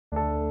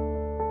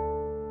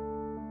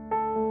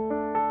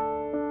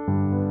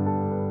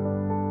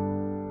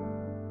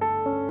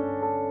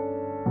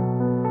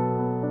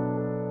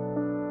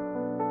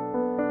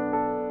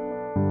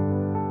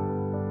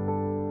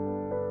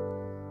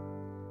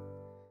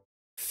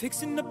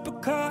Fixing up a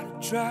car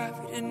to drive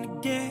it in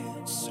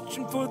again.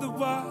 Searching for the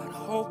water,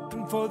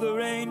 hoping for the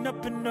rain.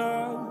 Up and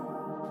up,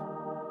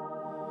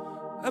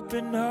 up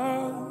and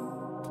up.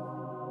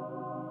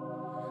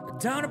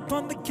 Down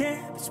upon the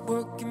campus,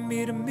 working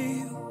meal to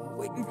meal,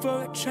 waiting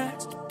for a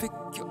chance to pick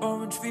your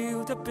orange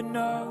field. Up and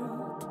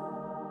up,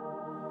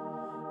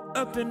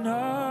 up and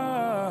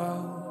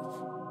up.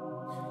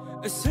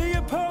 I see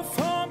you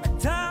perform a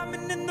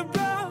diamond in the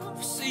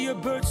rough. See a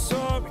bird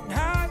soaring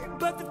high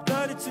above the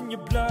flood. It's in your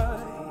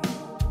blood.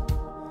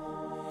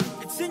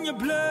 It's in your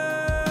blood.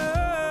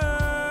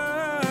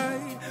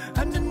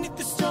 Underneath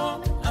the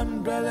storm, an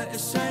umbrella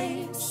is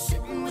saying,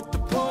 sitting with the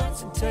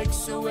poison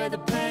takes away the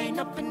pain.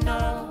 Up and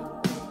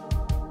up,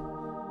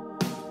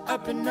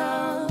 up and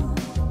up.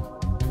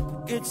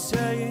 It's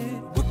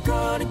saying, we're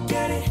gonna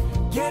get it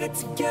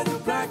together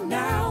right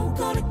now.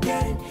 Gonna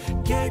get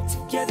it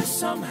together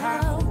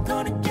somehow.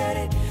 Gonna get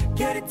it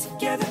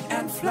together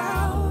and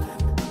fly.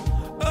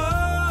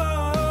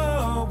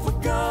 Oh,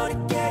 we're gonna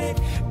get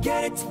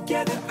it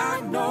together,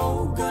 I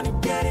know. Gonna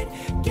get it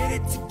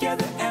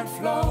together and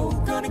flow.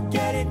 Gonna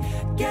get it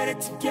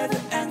together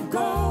and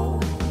go.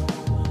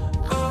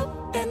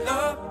 Up and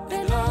up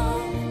and up.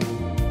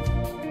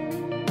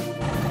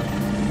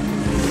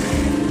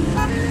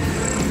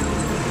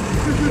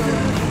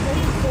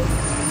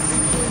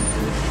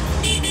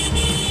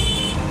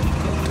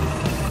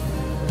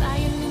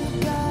 Lying in the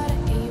gutter,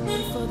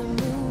 aiming for the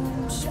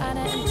moon, trying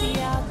to empty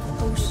out the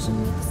ocean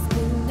with a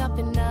spoon. Up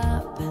and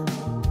up,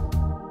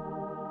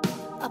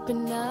 up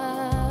and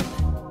up.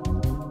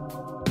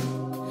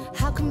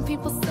 How come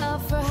people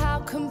suffer? How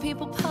come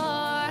people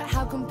part?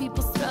 How come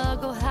people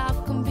struggle? How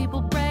come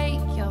people break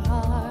your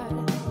heart?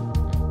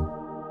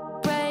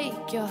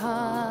 Break your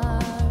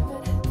heart.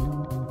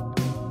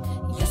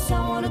 Yes, I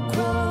wanna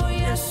grow.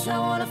 Yes, I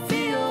wanna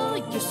feel.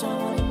 Yes, I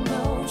wanna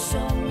know.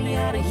 Show me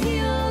how to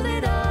heal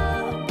it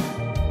up.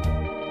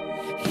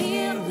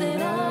 Heal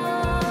it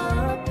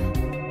up.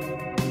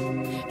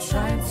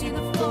 Try and see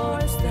the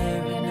forest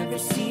there in every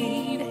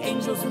seed.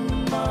 Angels in the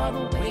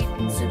marble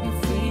waiting to be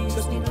free.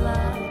 Just need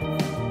love.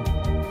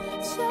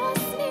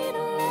 Just need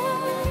a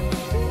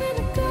love. And then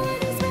the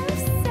good is where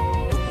it's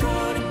safe. We're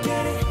gonna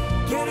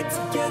get it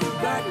together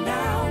right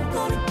now.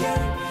 Gonna get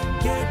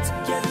it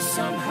together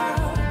somehow.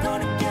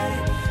 Gonna get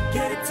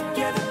it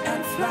together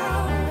and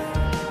fly.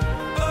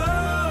 Oh,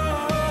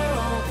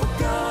 we're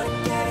gonna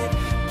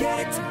get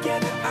it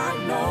together, I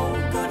know.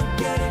 Gonna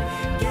get it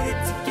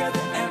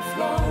together and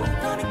flow.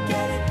 Gonna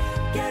get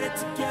it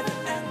together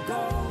and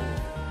go.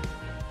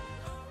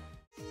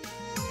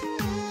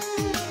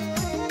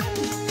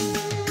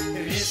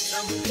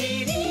 Resham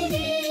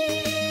Firiri,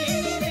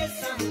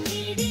 Resham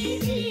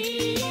Firiri,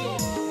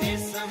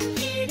 Resham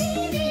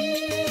Firiri,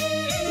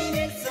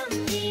 Resham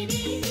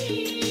Firiri.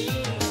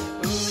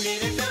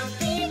 Ure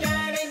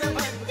Chantier,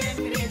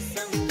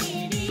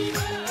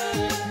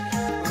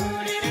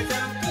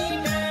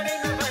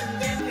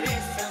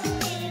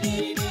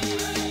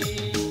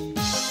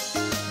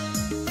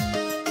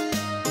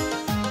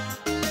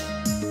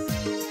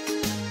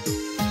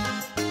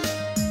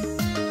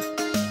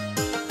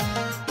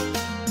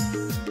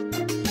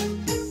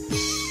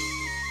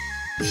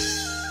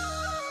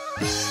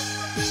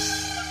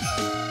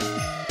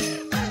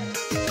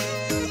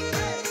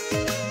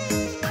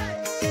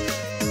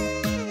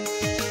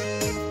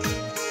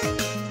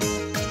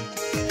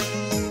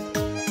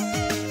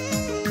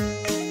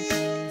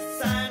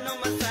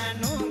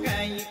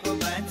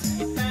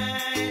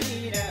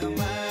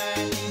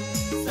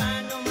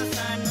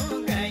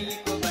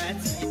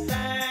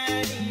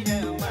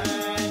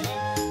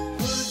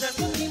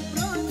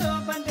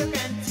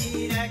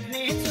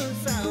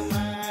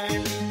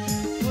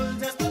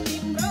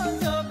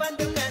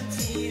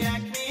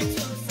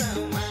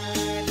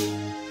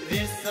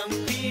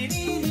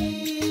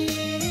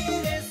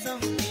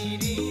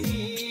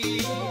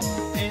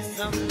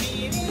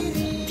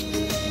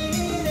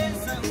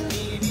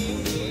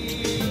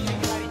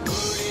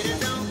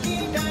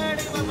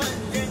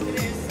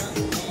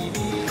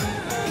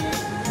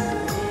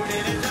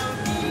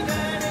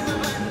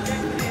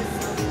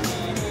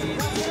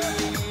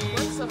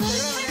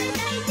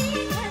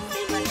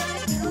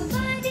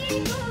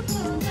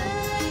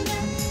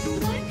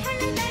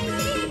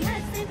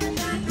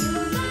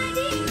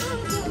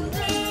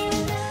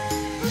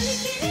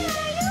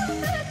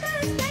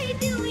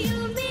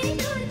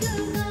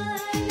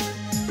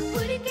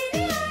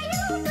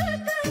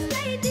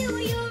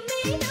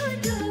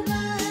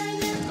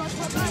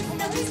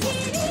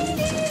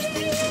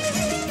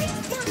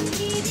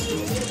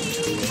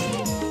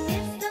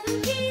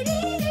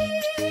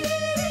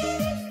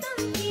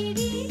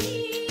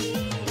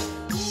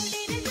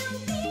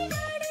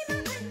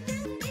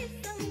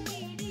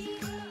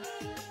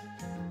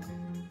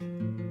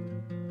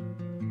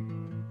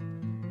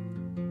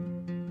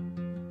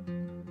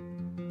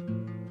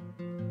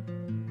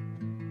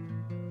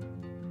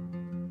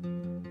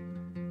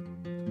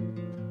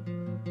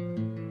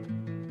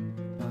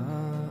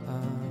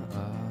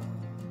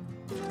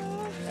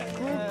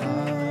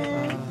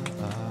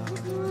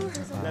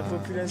 La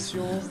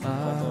population.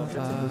 Attends, en fait,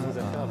 ça pose nos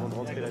affaires avant de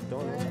rentrer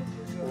là-dedans.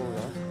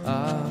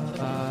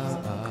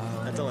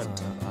 Attends.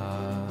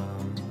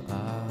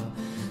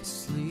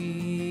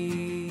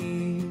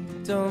 Sleep,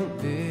 don't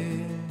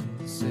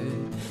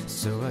visit,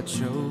 so I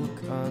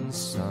choke on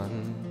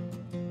sun,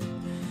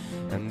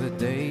 and the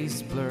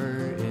days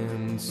blur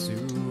into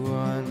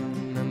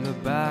one, and the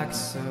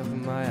backs of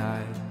my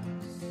eyes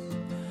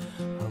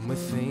hum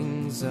with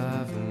things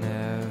I've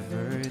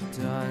never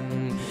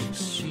done.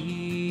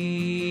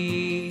 Sheets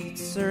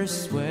are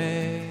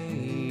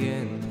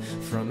swaying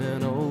from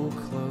an old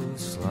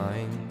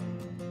clothesline,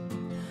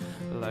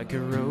 like a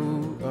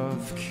row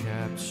of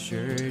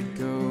captured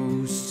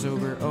ghosts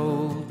over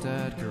old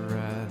dead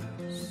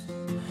grass.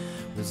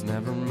 There's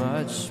never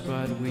much,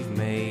 but we've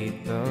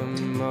made the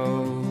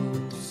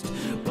most.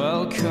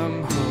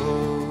 Welcome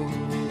home.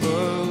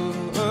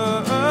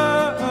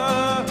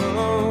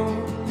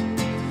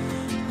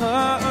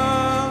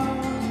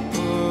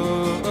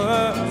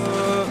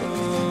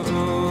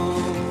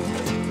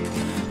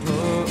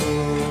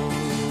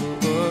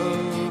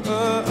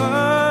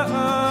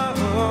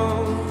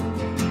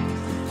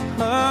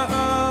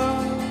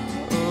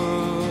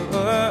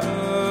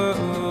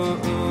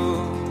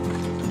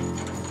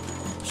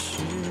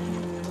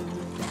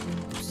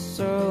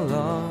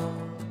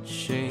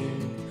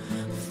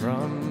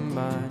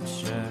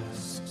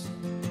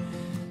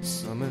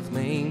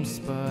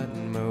 But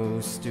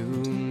most do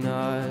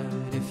not.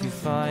 If you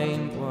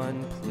find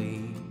one,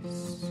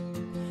 please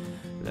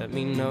let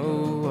me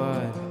know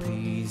what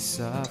piece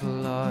I've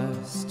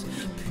lost.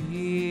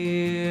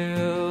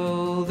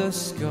 Peel the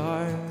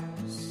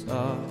scars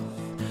off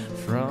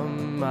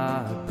from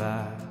my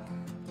back.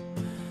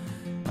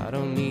 I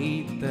don't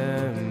need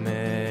them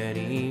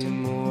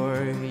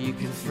anymore. You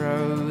can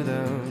throw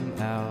them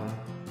out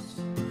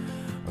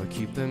or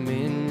keep them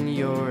in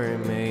your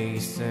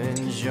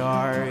mason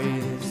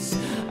jars.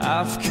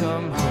 I've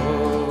come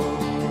home.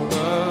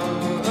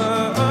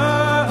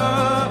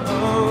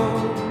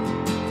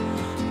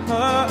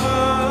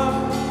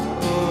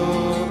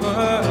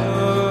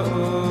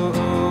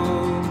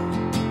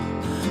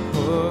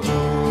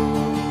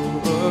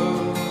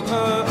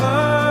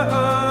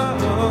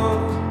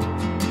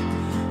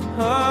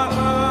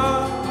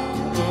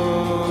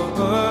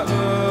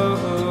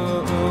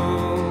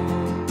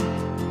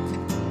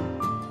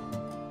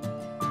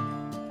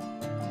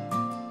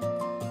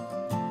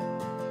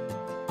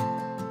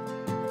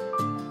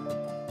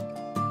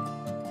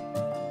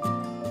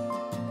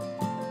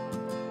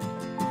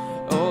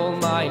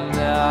 My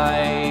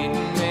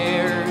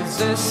nightmares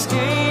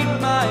escape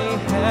my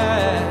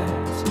head.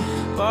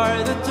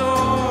 Bar the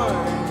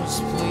doors,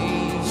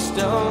 please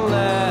don't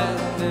let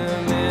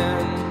them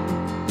in.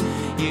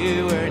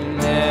 You were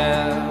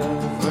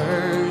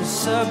never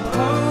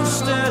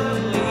supposed to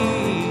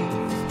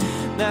leave.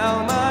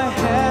 Now my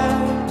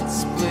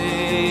head's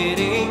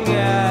bleeding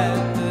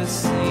at the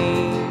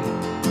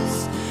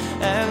seams,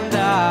 and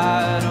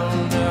I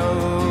don't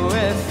know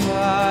if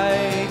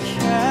I can.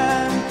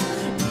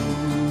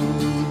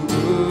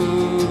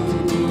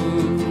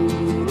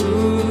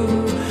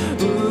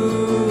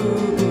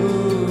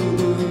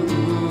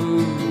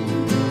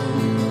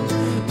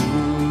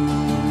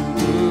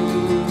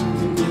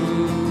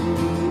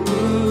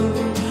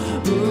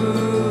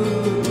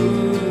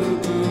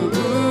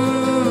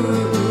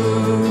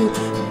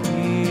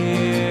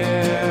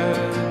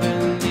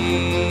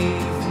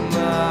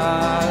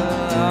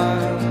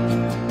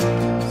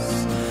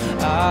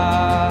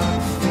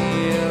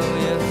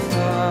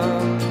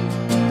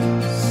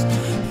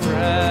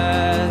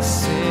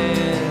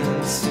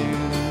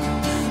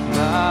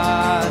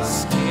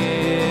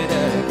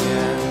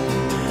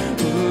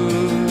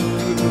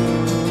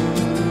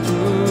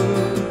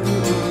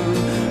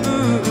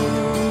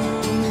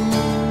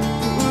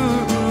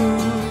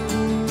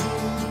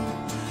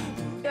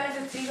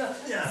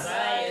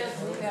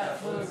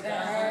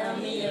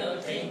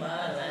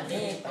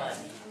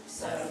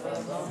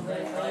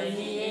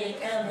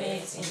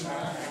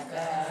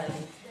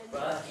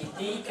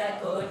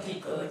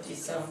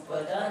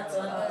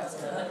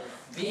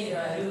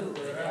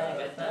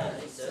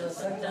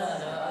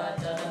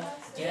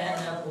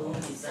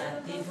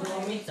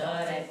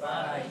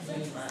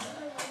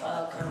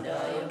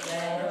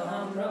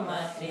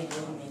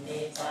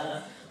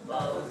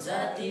 बहु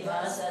जाति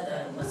भाषा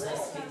धर्म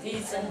संस्कृति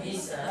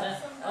संविधान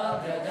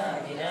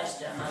अग्रगामी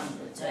राष्ट्र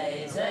हाम्रो जय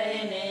जय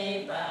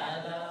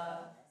Nepal.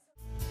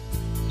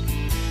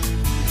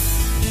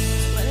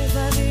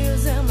 25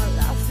 years and my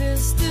life is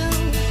still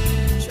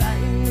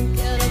trying to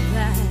get up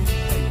that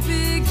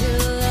big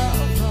hill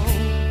of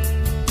home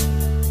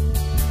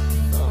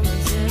from a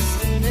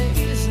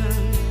destination.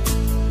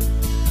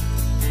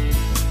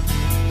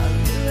 I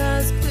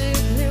realized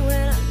quickly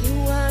when I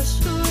knew I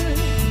should.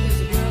 This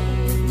world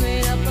was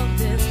made up of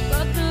this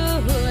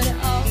brotherhood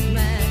of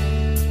man,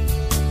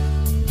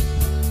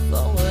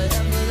 for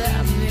whatever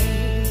that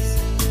means.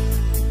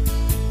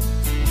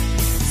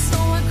 So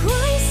I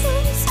cry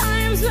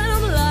sometimes when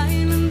I'm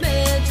lying in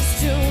bed just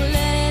to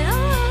let it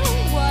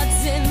all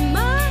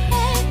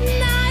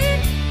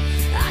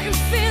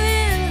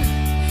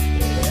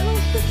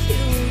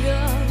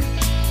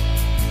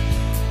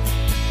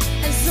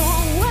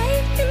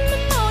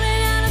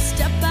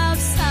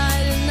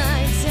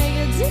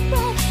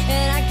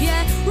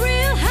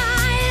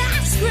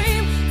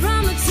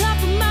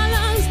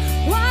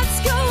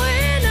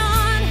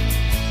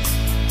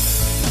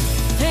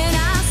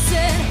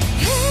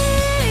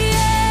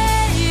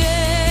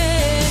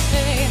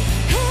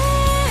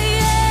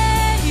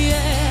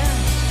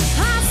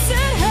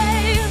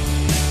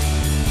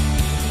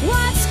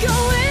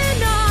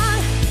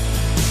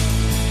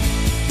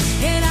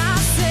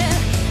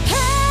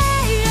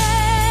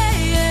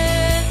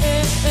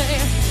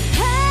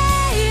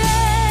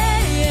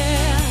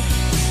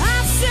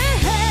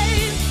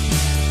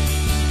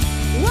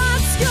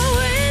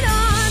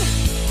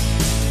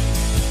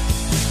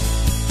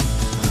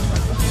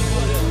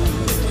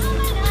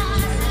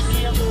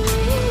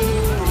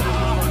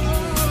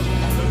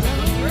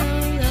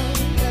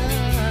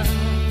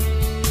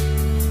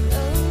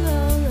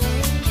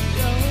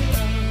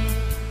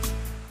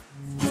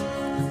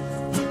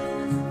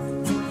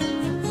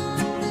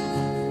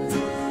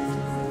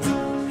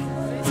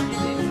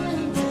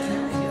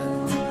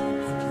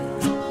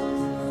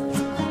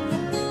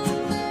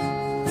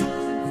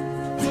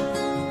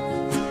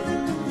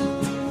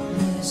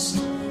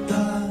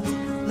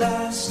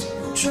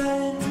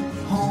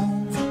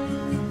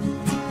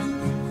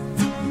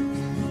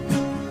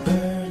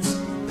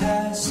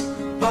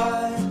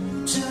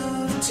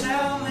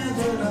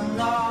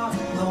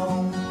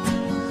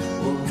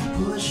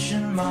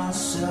pushing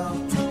myself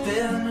to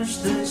finish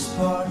this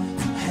part,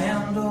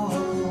 handle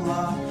a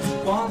lot.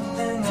 One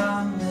thing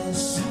I'm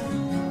missing.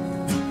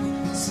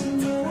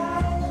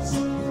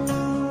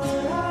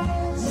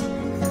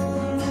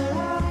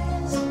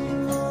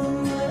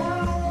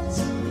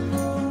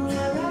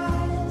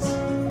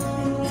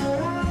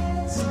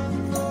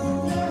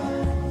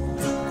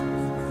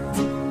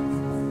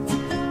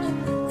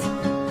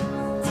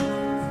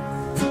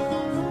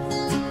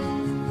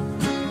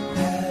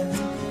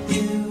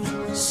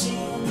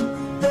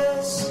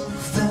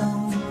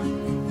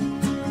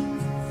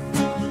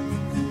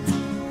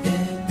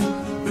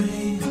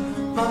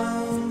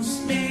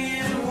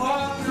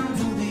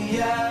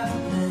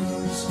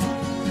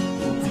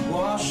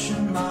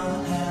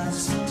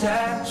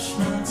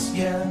 Attachments,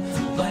 yeah,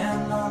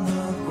 land on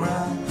the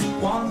ground.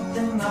 One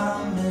thing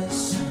I'm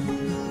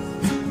missing.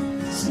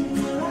 See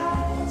your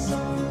eyes,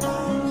 on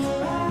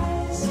your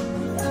eyes,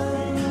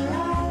 on your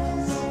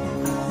eyes,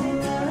 on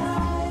your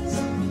eyes,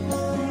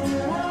 on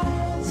your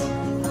eyes,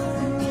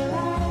 on your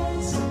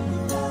eyes,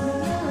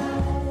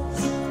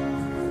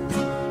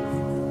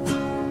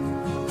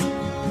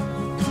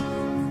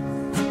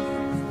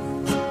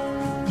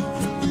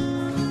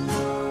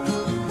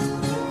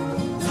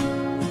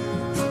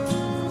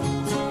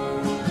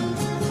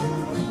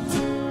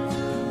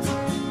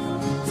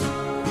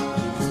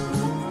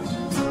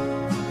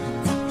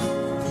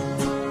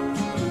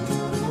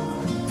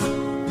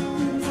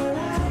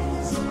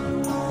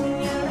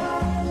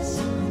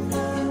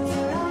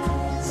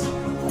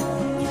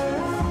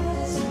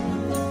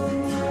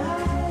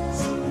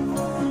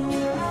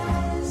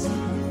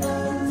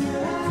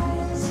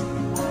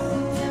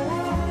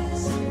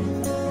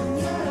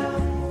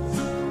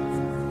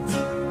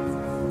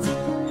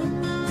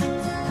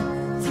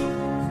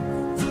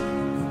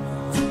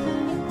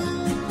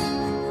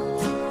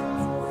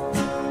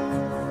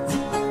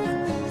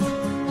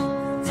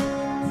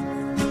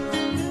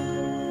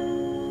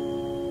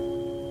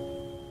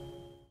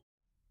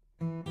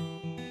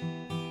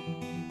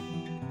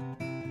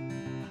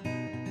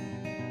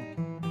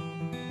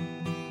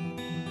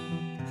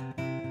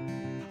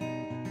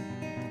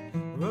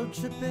 Road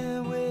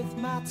tripping with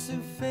my two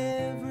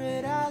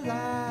favorite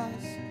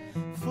allies.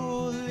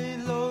 Fully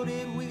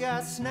loaded, we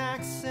got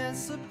snacks and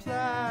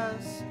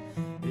supplies.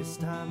 It's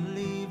time to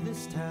leave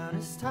this town,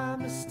 it's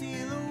time to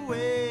steal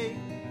away.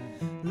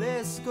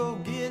 Let's go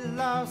get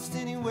lost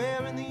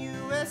anywhere in the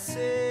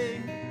USA.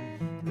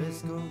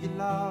 Let's go get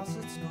lost,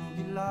 let's go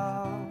get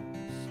lost.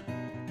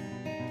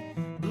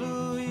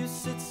 Blue, you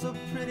sit so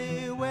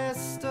pretty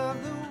west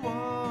of the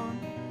one.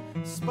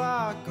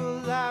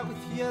 Sparkle light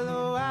with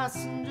yellow eyes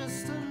and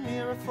just a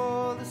mirror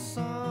for the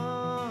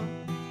sun.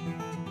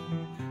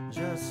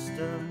 Just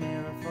a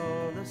mirror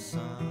for the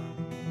sun.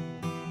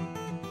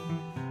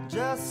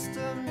 Just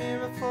a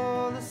mirror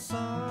for the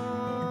sun.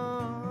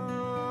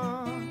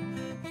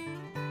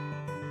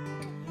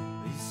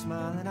 These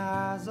smiling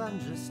eyes I'm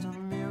just a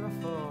mirror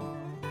for.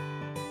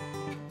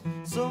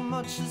 So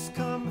much has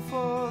come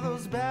before,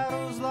 those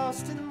battles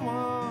lost and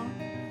won.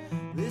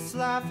 This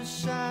life is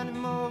shining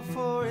more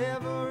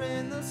forever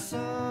in the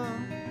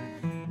sun.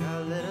 Now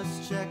let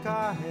us check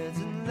our heads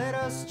and let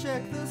us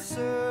check the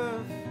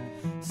surf.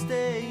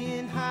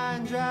 Staying high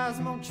and dry's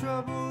more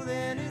trouble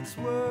than it's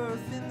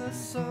worth in the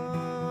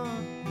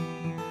sun.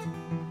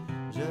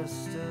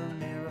 Just a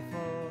mirror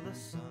for the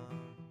sun.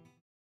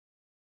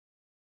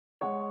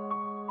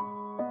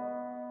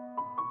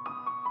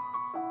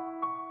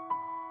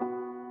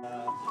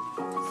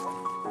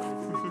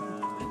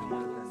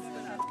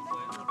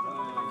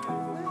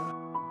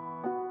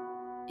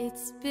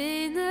 It's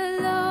been a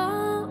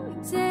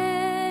long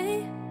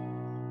day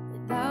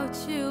without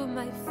you,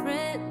 my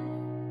friend,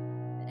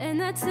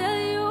 and I tell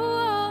you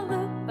all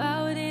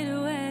about it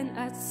when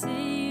I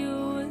see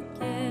you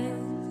again.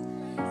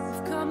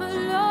 We've come a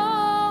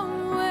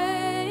long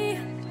way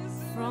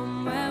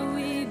from where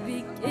we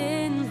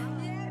begin,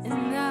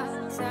 and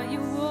I'll tell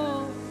you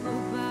all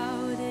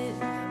about it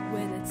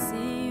when I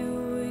see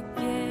you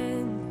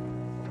again.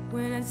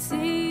 When I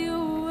see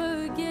you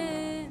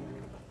again.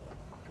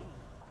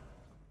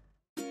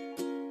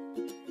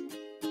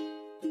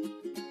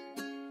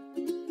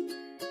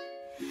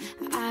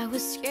 I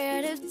was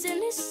scared of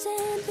Dennis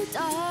in the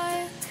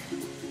dark.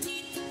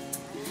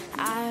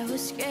 I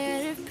was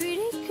scared of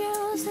pretty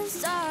girls and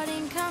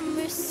starting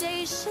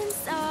conversations.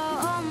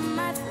 All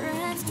my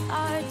friends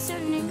are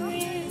turning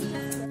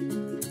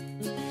green.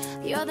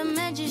 You're the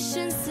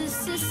magician's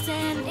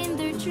assistant in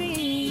their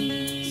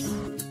dreams.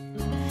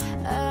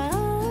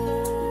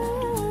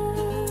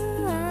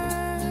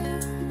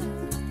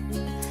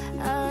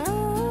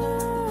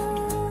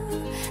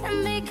 And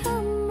they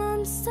come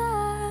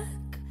unstuck.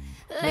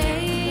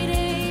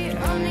 Lady,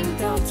 running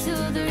down to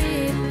the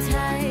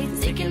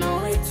Riptide, taking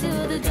away to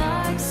the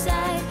dark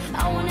side.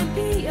 I wanna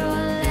be your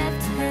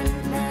left-hand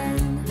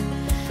man.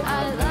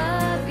 I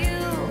love you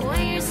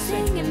when you're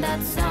singing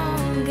that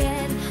song,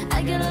 and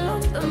I get a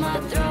lump in my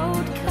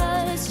throat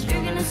 'cause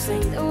you're gonna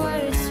sing the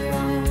words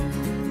wrong.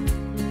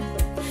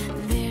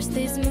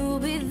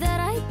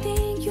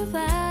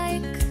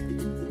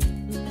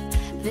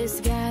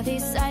 This guy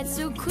decides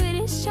to quit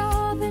his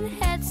job and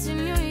head to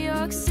New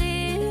York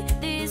City.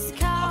 This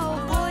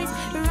cowboy's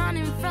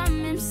running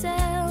from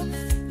himself,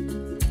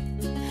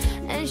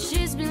 and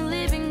she's been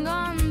living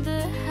on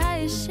the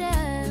highest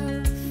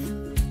shelf.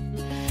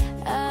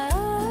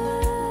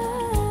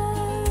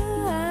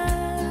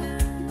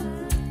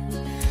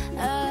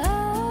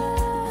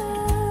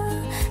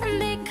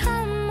 And they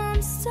come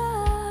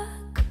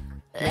unstuck.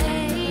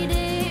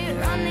 Lady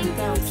running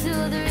down to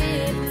the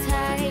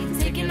Riptide,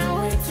 taking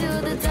away to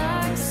the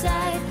dark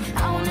side.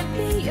 I wanna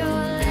be your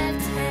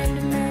left-hand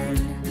man.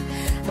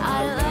 I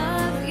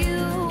love you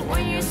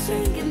when you're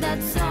singing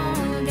that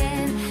song,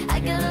 and I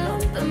got a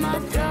lump in my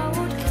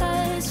throat,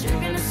 'cause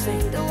you're gonna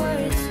sing the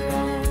words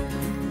wrong.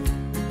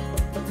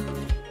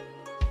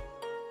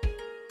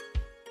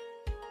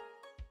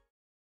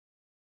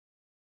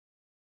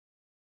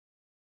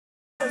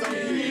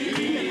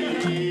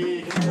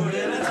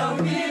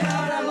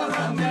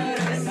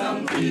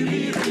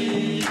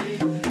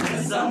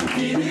 Some